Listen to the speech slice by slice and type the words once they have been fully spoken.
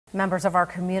Members of our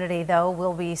community, though,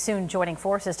 will be soon joining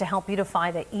forces to help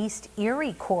beautify the East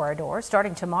Erie Corridor.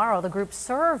 Starting tomorrow, the group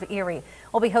Serve Erie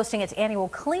will be hosting its annual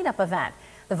cleanup event.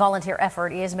 The volunteer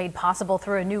effort is made possible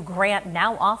through a new grant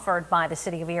now offered by the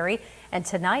city of Erie. And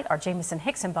tonight, our Jamison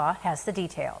Hicksenbaugh has the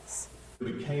details.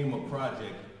 It became a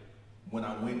project when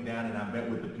I went down and I met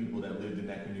with the people that lived in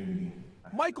that community.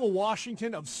 Michael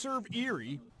Washington of Serve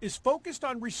Erie is focused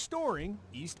on restoring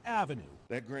East Avenue.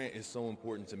 That grant is so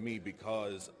important to me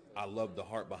because I love the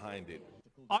heart behind it.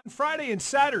 On Friday and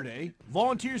Saturday,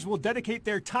 volunteers will dedicate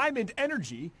their time and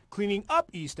energy cleaning up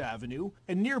East Avenue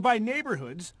and nearby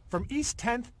neighborhoods from East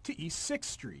 10th to East 6th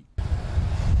Street.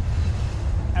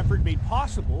 Effort made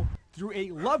possible through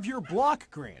a Love Your Block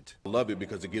grant. I love it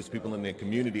because it gives people in the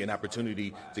community an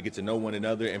opportunity to get to know one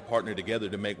another and partner together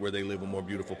to make where they live a more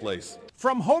beautiful place.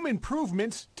 From home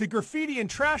improvements to graffiti and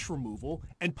trash removal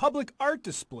and public art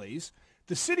displays,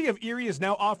 the city of Erie is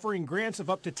now offering grants of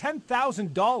up to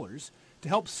 $10,000 to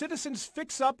help citizens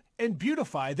fix up and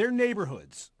beautify their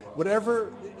neighborhoods.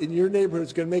 Whatever in your neighborhood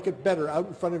is going to make it better out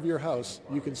in front of your house,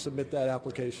 you can submit that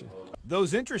application.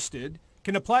 Those interested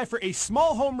can apply for a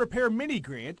small home repair mini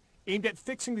grant aimed at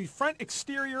fixing the front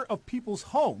exterior of people's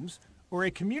homes, or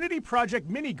a community project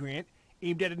mini grant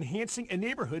aimed at enhancing a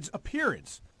neighborhood's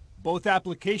appearance. Both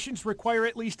applications require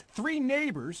at least 3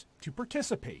 neighbors to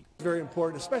participate. It's very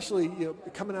important, especially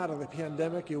coming out of the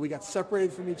pandemic. We got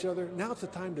separated from each other. Now it's the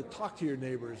time to talk to your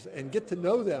neighbors and get to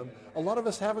know them. A lot of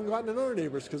us haven't gotten to know our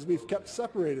neighbors because we've kept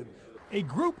separated. A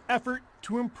group effort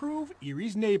to improve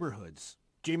Erie's neighborhoods.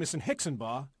 Jamison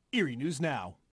Hicksenbaugh, Erie News Now.